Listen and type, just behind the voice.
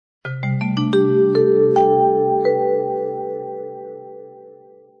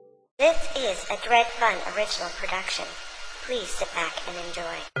Dredfunn original production. Please sit back and enjoy.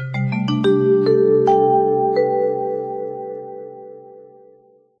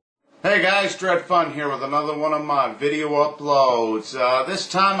 Hey guys, Dredfunn here with another one of my video uploads. This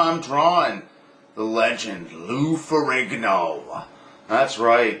time I'm drawing the legend Lou Ferrigno. That's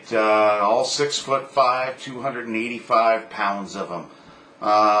right, all 6'5", 285 pounds of him.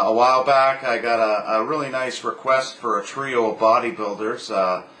 A while back I got a really nice request for a trio of bodybuilders.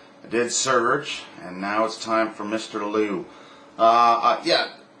 I did Surge, and now it's time for Mr. Lou. Yeah,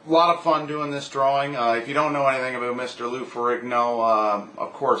 a lot of fun doing this drawing. If you don't know anything about Mr. Lou Ferrigno,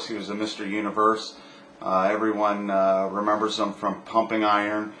 of course he was a Mr. Universe. Everyone remembers him from Pumping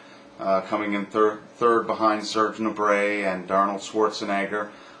Iron, coming in third behind Sergeant Bray and Arnold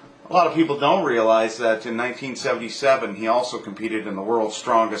Schwarzenegger. A lot of people don't realize that in 1977 he also competed in the World's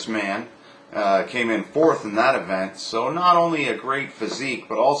Strongest Man. Came in fourth in that event, so not only a great physique,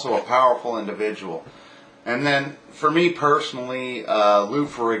 but also a powerful individual. And then, for me personally, Lou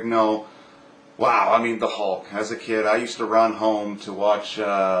Ferrigno, wow, I mean the Hulk. As a kid, I used to run home to watch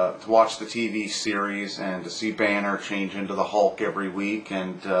the TV series and to see Banner change into the Hulk every week,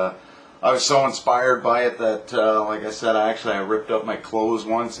 and I was so inspired by it that, like I said, I ripped up my clothes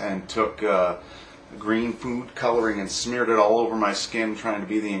once and took green food coloring and smeared it all over my skin trying to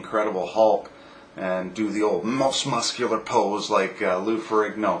be the Incredible Hulk and do the old most muscular pose like Lou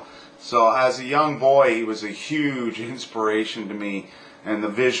Ferrigno. So as a young boy he was a huge inspiration to me, and the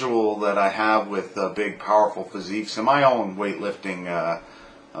visual that I have with big powerful physiques and my own weightlifting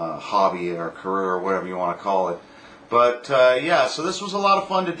hobby or career or whatever you want to call it. But yeah, so this was a lot of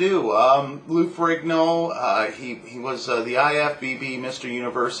fun to do. Lou Ferrigno, he was the IFBB Mr.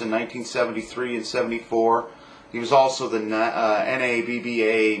 Universe in 1973 and 74. He was also the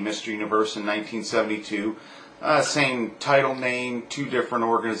NABBA Mr. Universe in 1972. Same title name, two different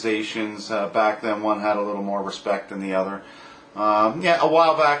organizations. Back then one had a little more respect than the other. Yeah, a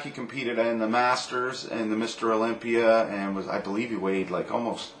while back he competed in the Masters and the Mr. Olympia, and I believe he weighed like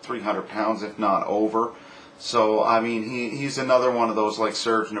almost 300 pounds, if not over. So, I mean, he's another one of those like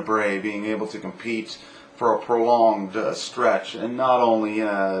Sergeant Bray, being able to compete for a prolonged stretch, and not only, you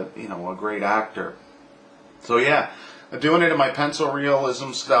know, a great actor. So yeah, doing it in my pencil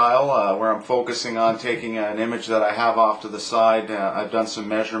realism style, where I'm focusing on taking an image that I have off to the side. I've done some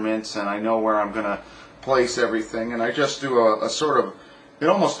measurements, and I know where I'm going to place everything, and I just do a sort of, it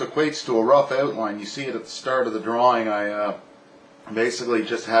almost equates to a rough outline. You see it at the start of the drawing. I basically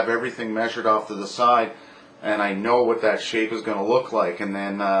just have everything measured off to the side, and I know what that shape is going to look like, and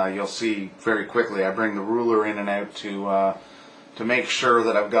then you'll see very quickly I bring the ruler in and out to make sure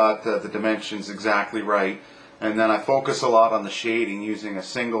that I've got the dimensions exactly right, and then I focus a lot on the shading using a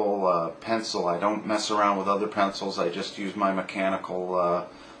single pencil. I don't mess around with other pencils. I just use my mechanical,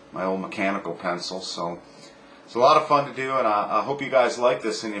 my old mechanical pencil. So it's a lot of fun to do, and I hope you guys like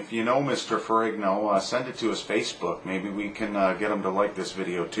this. And if you know Mr. Ferrigno, send it to his Facebook. Maybe we can get him to like this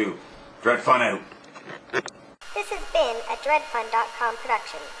video too. Dredfunn out. This has been a Dredfunn.com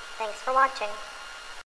production. Thanks for watching.